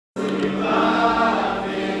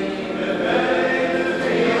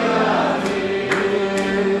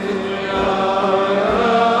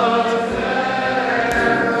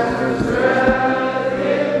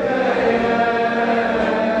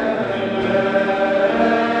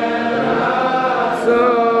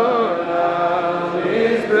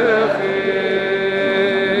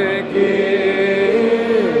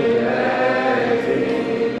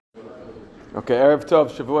Erev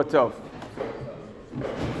Tov, Shavua Tov.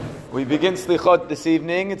 We begin Selichot this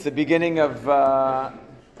evening. It's the beginning of,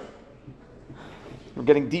 we're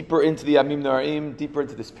getting deeper into the Yamim Noraim, deeper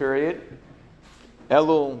into this period.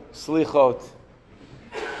 Elul, Selichot,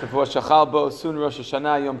 Shavua Shachal Bo, soon Rosh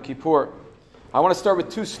Hashanah, Yom Kippur. I want to start with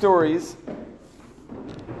two stories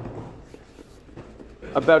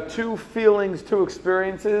about two feelings, two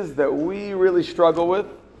experiences that we really struggle with.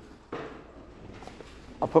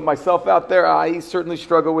 I'll put myself out there. I certainly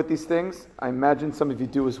struggle with these things. I imagine some of you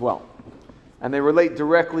do as well. And they relate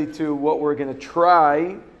directly to what we're going to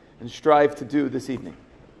try and strive to do this evening.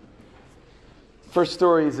 First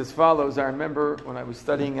story is as follows. I remember when I was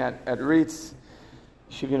studying at Ritz,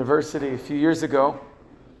 Yeshiva University a few years ago,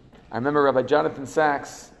 I remember Rabbi Jonathan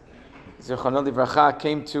Sachs, Zichrono Livracha,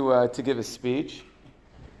 came to give a speech.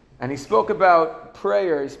 And he spoke about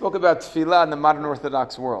prayer. He spoke about tefillah in the modern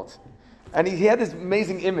Orthodox world. And he had this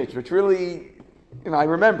amazing image, which really, I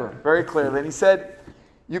remember very clearly. And he said,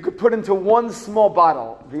 you could put into one small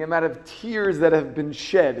bottle the amount of tears that have been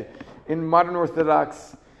shed in modern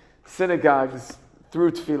Orthodox synagogues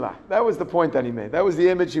through tefillah. That was the point that he made. That was the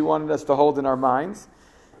image he wanted us to hold in our minds.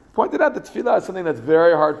 He pointed out that tefillah is something that's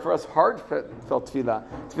very hard for us, heartfelt tefillah.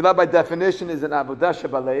 Tefillah by definition is an avodah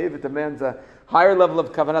shebalev. It demands a higher level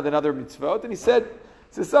of kavanah than other mitzvot. And he said,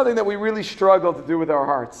 this is something that we really struggle to do with our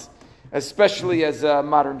hearts, especially as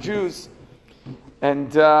modern Jews.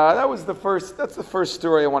 And that's the first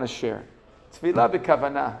story I want to share. Tefillah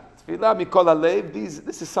b'kavanah, tefillah mikol halev.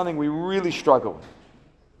 This is something we really struggle with.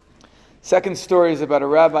 Second story is about a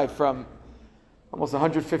rabbi from almost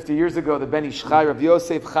 150 years ago, the Ben Ish Chai, Rav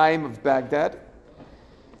Yosef Chaim of Baghdad.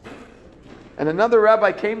 And another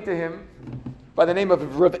rabbi came to him by the name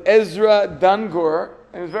of Rav Ezra Dangor,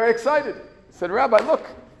 and he was very excited. He said, Rabbi, look,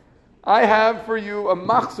 I have for you a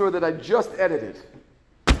machzor that I just edited.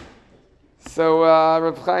 So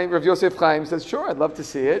Rav Yosef Chaim says, sure, I'd love to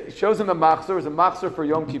see it. He shows him a machzor. It's a machzor for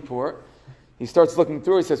Yom Kippur. He starts looking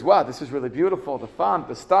through. He says, wow, this is really beautiful. The font,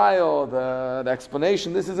 the style, the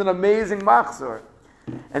explanation. This is an amazing machzor.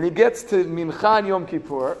 And he gets to Mincha and Yom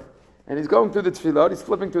Kippur, and he's going through the tefillot. He's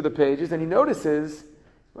flipping through the pages, and he notices,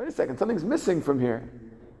 wait a second, something's missing from here.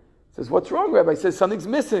 He says, what's wrong, Rabbi? He says, something's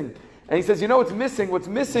missing. And he says, you know what's missing? What's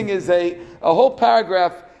missing is a whole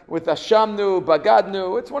paragraph with Ashamnu,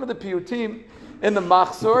 Bagadnu. It's one of the piyutim in the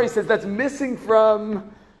machzor. He says, that's missing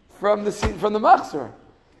from the machzor.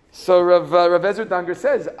 So Rav Ezra Danger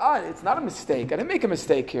says, it's not a mistake. I didn't make a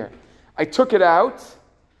mistake here. I took it out.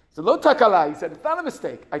 So lo takala. He said, it's not a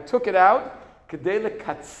mistake. I took it out. Kedei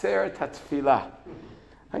lekatzer tatfilah.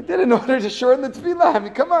 I did it in order to shorten the tefillah. I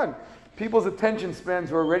mean, come on. People's attention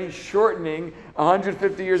spans were already shortening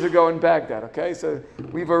 150 years ago in Baghdad, okay? So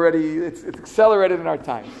it's accelerated in our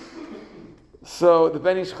time. So the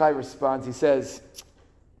Ben Ish Chai responds, he says,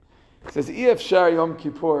 Iyef shar Yom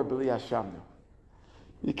Kippur b'li Hashamnu.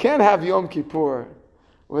 You can't have Yom Kippur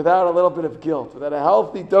without a little bit of guilt, without a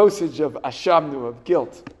healthy dosage of Ashamnu, of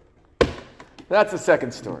guilt. That's the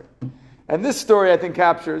second story. And this story, I think,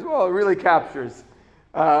 really captures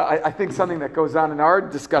I think something that goes on in our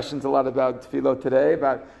discussions a lot about tefillah today,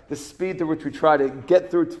 about the speed to which we try to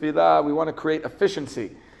get through tefillah. We want to create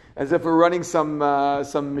efficiency, as if we're running some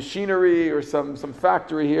machinery or some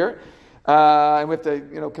factory here, and we have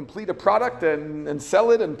to complete a product and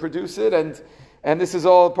sell it and produce it, and this is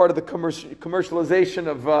all part of the commercialization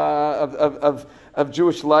of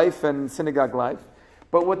Jewish life and synagogue life.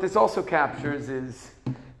 But what this also captures is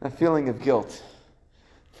a feeling of guilt.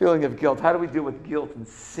 Feeling of guilt. How do we deal with guilt and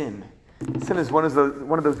sin? Sin is one of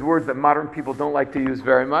those words that modern people don't like to use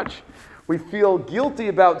very much. We feel guilty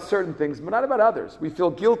about certain things, but not about others. We feel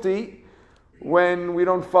guilty when we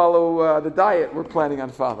don't follow the diet we're planning on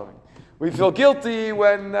following. We feel guilty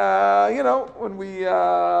when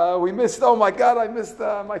we missed. Oh my God, I missed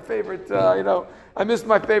my favorite. I missed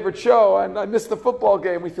my favorite show, and I missed the football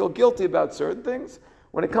game. We feel guilty about certain things.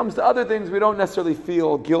 When it comes to other things, we don't necessarily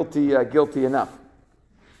feel guilty enough.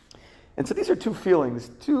 And so these are two feelings,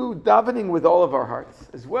 davening with all of our hearts,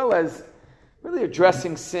 as well as really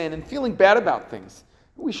addressing sin and feeling bad about things.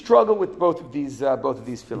 We struggle with both of these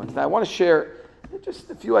feelings. Now I want to share just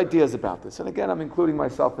a few ideas about this. And again, I'm including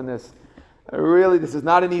myself in this. Really, this is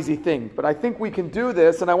not an easy thing, but I think we can do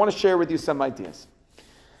this, and I want to share with you some ideas.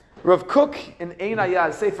 Rav Kook in Ein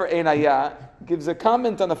Ayah, Sefer Ein Ayah, gives a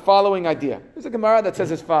comment on the following idea. There's a Gemara that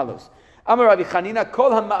says as follows. Amar Rabbi Chanina,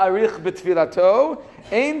 kol ha'ma'arich b'tfilato,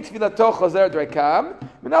 ein tfilato chozer drekam,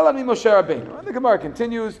 minala mi Moshe Rabbeinu. And the Gemara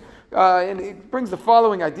continues, and it brings the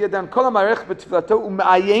following idea down. Kol ha'ma'arich b'tfilato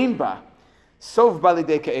u'ma'ayin ba, sov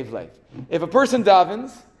balidei ka'ev lev. If a person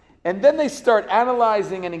davens and then they start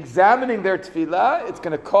analyzing and examining their tefillah, it's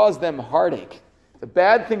going to cause them heartache. It's a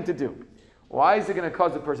bad thing to do. Why is it going to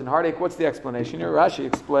cause a person heartache? What's the explanation here? Rashi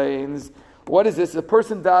explains, what is this? A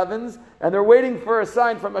person davens, and they're waiting for a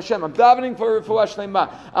sign from Hashem. I'm davening for refuah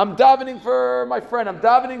shlema. I'm davening for my friend. I'm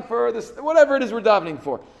davening for this, whatever it is we're davening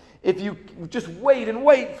for. If you just wait and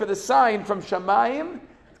wait for the sign from Shamayim,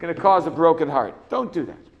 it's going to cause a broken heart. Don't do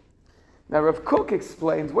that. Now, Rav Kook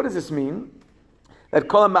explains, what does this mean? That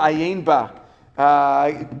kol ma'ayin ba,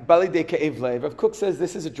 bali de ke'ev lev. Rav Kook says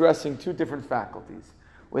this is addressing two different faculties.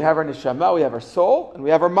 We have our neshama, we have our soul, and we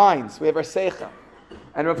have our minds. We have our seicha.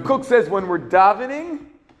 And Rav Kook says when we're davening,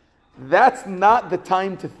 that's not the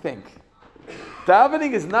time to think.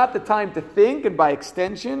 Davening is not the time to think, and by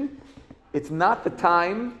extension, it's not the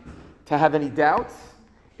time to have any doubts.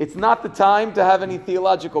 It's not the time to have any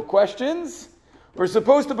theological questions. We're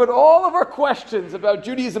supposed to put all of our questions about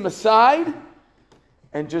Judaism aside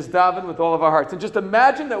and just daven with all of our hearts. And just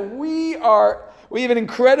imagine that we have an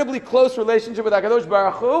incredibly close relationship with HaKadosh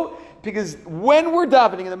Baruch Hu, because when we're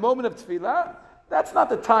davening in the moment of tefillah, that's not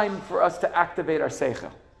the time for us to activate our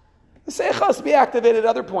seicha. The seicha has to be activated at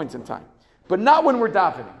other points in time, but not when we're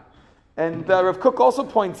davening. And Rav Kook also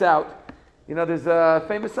points out, there's a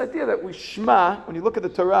famous idea that we Shema, when you look at the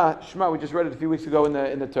Torah, Shema, we just read it a few weeks ago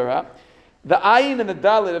in the Torah, the ayin and the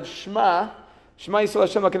dalet of Shema Yisrael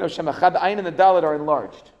Hashem Elokeinu Hashem Echad, the ayin and the dalet are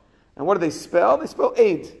enlarged. And what do they spell? They spell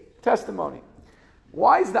aid, testimony.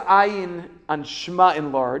 Why is the ayin on Shema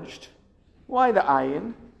enlarged? Why the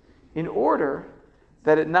ayin? In order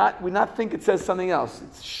that we not think it says something else.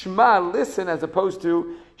 It's Shema, listen, as opposed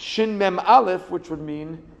to Shin Mem Aleph, which would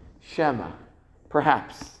mean Shema.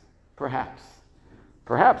 Perhaps,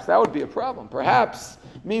 that would be a problem. Perhaps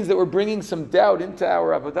means that we're bringing some doubt into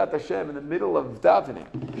our Avodat Hashem in the middle of davening.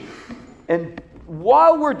 And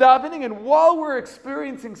while we're davening and while we're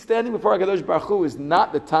experiencing standing before HaKadosh Baruch Hu is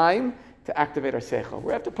not the time to activate our seichel.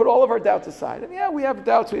 We have to put all of our doubts aside. And we have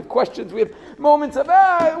doubts, we have questions, we have moments of,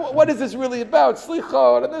 what is this really about?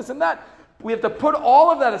 Slichot, and this and that. We have to put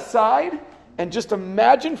all of that aside and just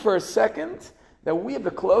imagine for a second that we have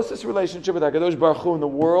the closest relationship with HaKadosh Baruch Hu in the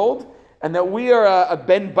world, and that we are a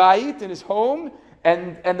ben bayit in his home,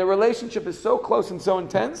 and the relationship is so close and so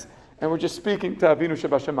intense, and we're just speaking to Avinu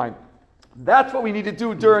Shebashamayim. That's what we need to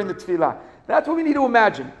do during the tefillah. That's what we need to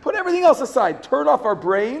imagine. Put everything else aside. Turn off our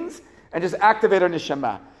brains and just activate our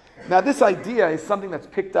neshama. Now, this idea is something that's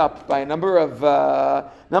picked up by a number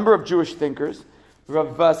of Jewish thinkers.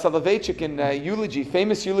 Rav Soloveitchik in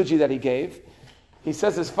famous eulogy that he gave, he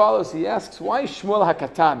says as follows. He asks, why Shmuel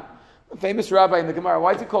HaKatan? A famous rabbi in the Gemara.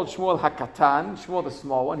 Why is he called Shmuel HaKatan? Shmuel the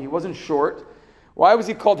small one. He wasn't short. Why was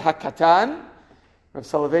he called HaKatan? Rav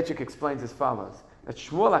Soloveitchik explains as follows. That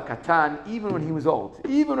Shmuel HaKatan, even when he was old,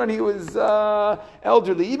 even when he was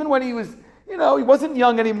elderly, even when he was, he wasn't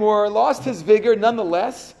young anymore, lost his vigor,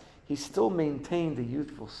 nonetheless, he still maintained a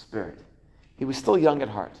youthful spirit. He was still young at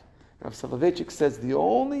heart. Rav Soloveitchik says the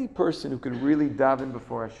only person who can really daven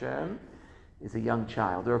before Hashem is a young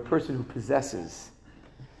child, or a person who possesses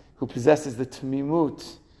the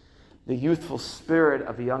tamimut, the youthful spirit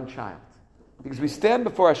of a young child. Because we stand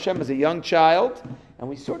before Hashem as a young child, and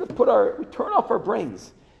we sort of we turn off our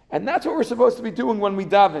brains. And that's what we're supposed to be doing when we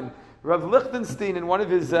daven. Rav Lichtenstein, in one of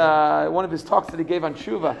his talks that he gave on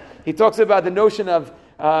Tshuva, he talks about the notion of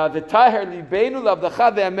v'taher libeinu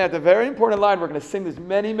l'avdecha ve'emet, a very important line. We're going to sing this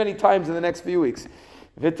many, many times in the next few weeks.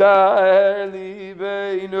 V'taher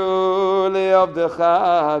libeinu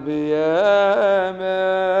le'avdecha be'emet.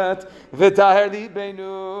 V'taher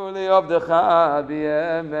libeinu le'avdecha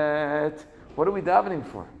be'emet. What are we davening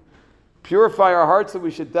for? Purify our hearts, so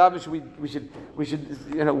we should daven. We should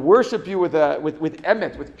worship you with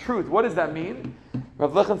emet, with truth. What does that mean?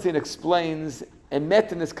 Rav Lichtenstein explains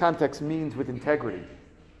emet in this context means with integrity,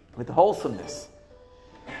 with wholesomeness.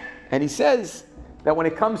 And he says that when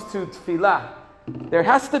it comes to tefillah, there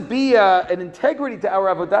has to be an integrity to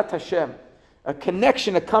our avodat Hashem, a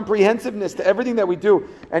connection, a comprehensiveness to everything that we do.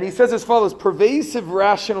 And he says as follows: pervasive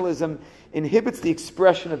rationalism inhibits the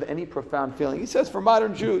expression of any profound feeling. He says for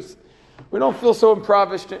modern Jews, we don't feel so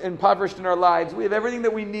impoverished in our lives. We have everything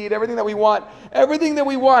that we need, everything that we want. Everything that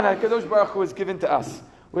we want, HaKadosh Baruch Hu has given to us.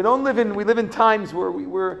 We live in times where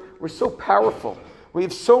we're so powerful. We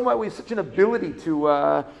have such an ability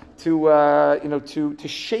to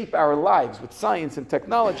shape our lives with science and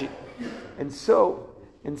technology. And so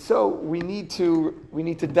we need to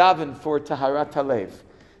daven for Taharat Halev,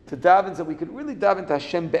 to daven so we could really daven to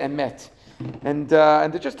Hashem be'emet. And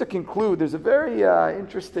just to conclude, there's a very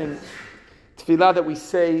interesting tefillah that we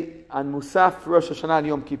say on Musaf Rosh Hashanah and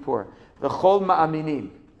Yom Kippur. V'chol ma'aminim.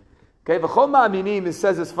 Okay, v'chol ma'aminim, it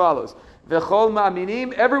says as follows. V'chol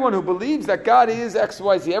ma'aminim, everyone who believes that God is X,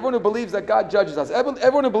 Y, Z, everyone who believes that God judges us,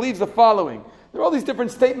 everyone who believes the following. There are all these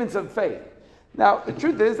different statements of faith. Now, the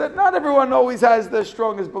truth is that not everyone always has the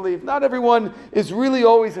strongest belief. Not everyone is really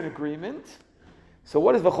always in agreement. So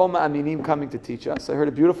what is V'chol Ma'aminim coming to teach us? I heard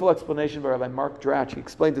a beautiful explanation by Rabbi Mark Dratch. He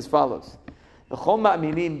explained as follows. V'chol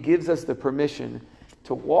Ma'aminim gives us the permission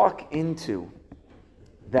to walk into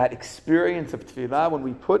that experience of tefillah when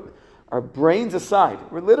we put our brains aside.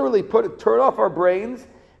 We're literally turn off our brains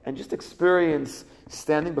and just experience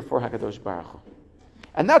standing before HaKadosh Baruch Hu.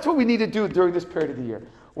 And that's what we need to do during this period of the year.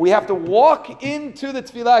 We have to walk into the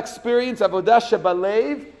tefillah experience, avodah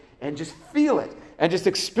shebalev, and just feel it, and just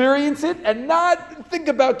experience it, and not think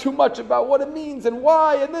about too much about what it means and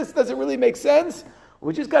why, and this doesn't really make sense.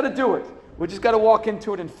 We just got to do it. We just got to walk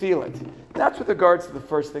into it and feel it. That's with regards to the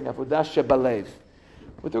first thing, avodah shebalev.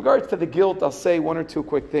 With regards to the guilt, I'll say one or two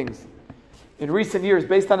quick things. In recent years,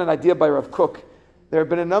 based on an idea by Rav Kook, there have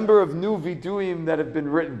been a number of new viduim that have been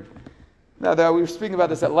written. Now, we were speaking about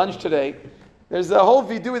this at lunch today. There's a whole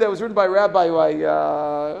vidui that was written by a rabbi who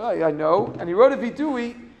I know, and he wrote a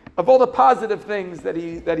vidui of all the positive things that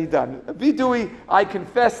he done. A vidui, I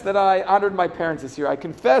confess that I honored my parents this year. I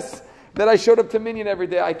confess that I showed up to minyan every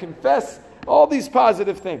day. I confess all these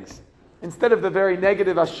positive things. Instead of the very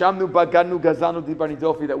negative, Ashamnu, Baganu, Gazanu, Dibarni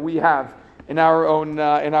Dofi that we have in our own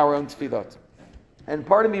tefillot. And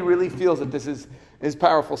part of me really feels that this is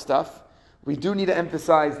powerful stuff. We do need to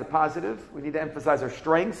emphasize the positive. We need to emphasize our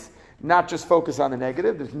strengths, not just focus on the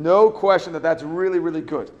negative. There's no question that that's really, really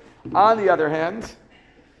good. On the other hand,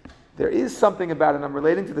 there is something about it, and I'm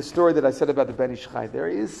relating to the story that I said about the Ben Ish Chai. There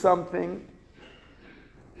is something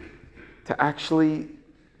to actually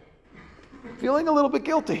feeling a little bit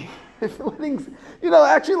guilty.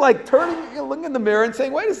 Actually like turning, looking in the mirror and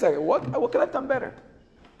saying, wait a second, what could I have done better?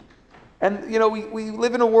 And, we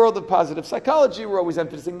live in a world of positive psychology. We're always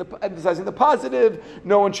emphasizing the positive.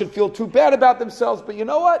 No one should feel too bad about themselves. But you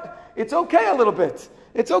know what? It's okay a little bit.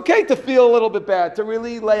 It's okay to feel a little bit bad, to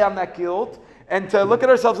really lay on that guilt, and to look at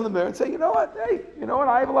ourselves in the mirror and say,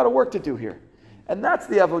 I have a lot of work to do here. And that's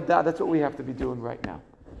the avodah. That's what we have to be doing right now.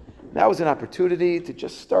 That was an opportunity to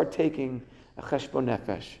just start taking a cheshbon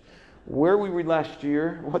nefesh. Where were we last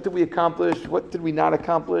year? What did we accomplish? What did we not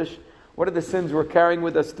accomplish? What are the sins we're carrying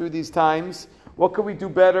with us through these times? What could we do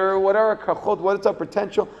better? What are our kachot? What is our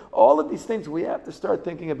potential? All of these things, we have to start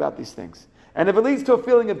thinking about these things. And if it leads to a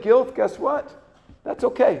feeling of guilt, guess what? That's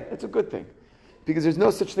okay. It's a good thing. Because there's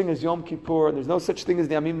no such thing as Yom Kippur, and there's no such thing as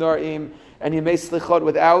the Yamim Noraim and Yemei Selichot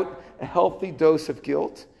without a healthy dose of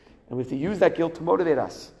guilt. And we have to use that guilt to motivate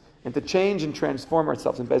us and to change and transform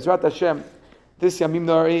ourselves. And Be'ezrat Hashem, this Yamim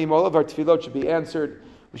Noraim, all of our tefillot should be answered.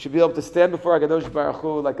 We should be able to stand before HaKadosh Baruch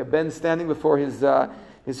Hu like a ben standing before his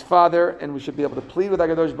father, and we should be able to plead with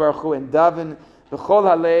HaKadosh Baruch Hu and daven b'chol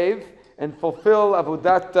halev and fulfill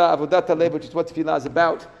avodat halev, which is what tefillah is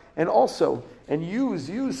about, and also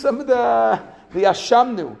use some of the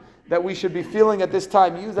ashamnu that we should be feeling at this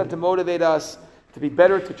time. Use that to motivate us to be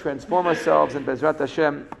better, to transform ourselves. And Be'ezrat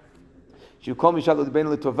Hashem,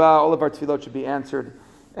 all of our tefillot should be answered,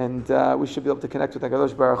 and we should be able to connect with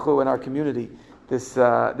HaKadosh Baruch Hu and our community. This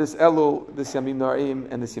Elul, this Yamim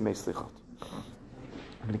Noraim, and this Yemei Selichot.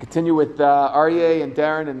 I'm going to continue with Aryeh and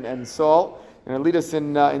Darren and Saul. They're going to lead us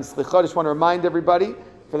in Selichot. I just want to remind everybody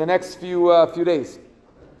for the next few days.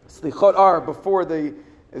 Selichot are before the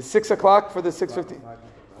 6 o'clock for the 6:50,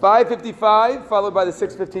 5:55 followed by the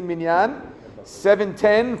 6:15 minyan,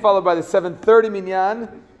 7:10 followed by the 7:30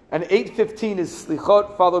 minyan, and 8:15 is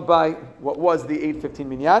Selichot, followed by what was the 8:15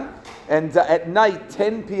 minyan. And at night,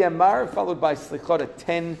 10 p.m. Mar, followed by Selichot at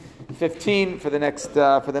 10:15 for the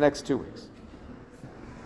next 2 weeks.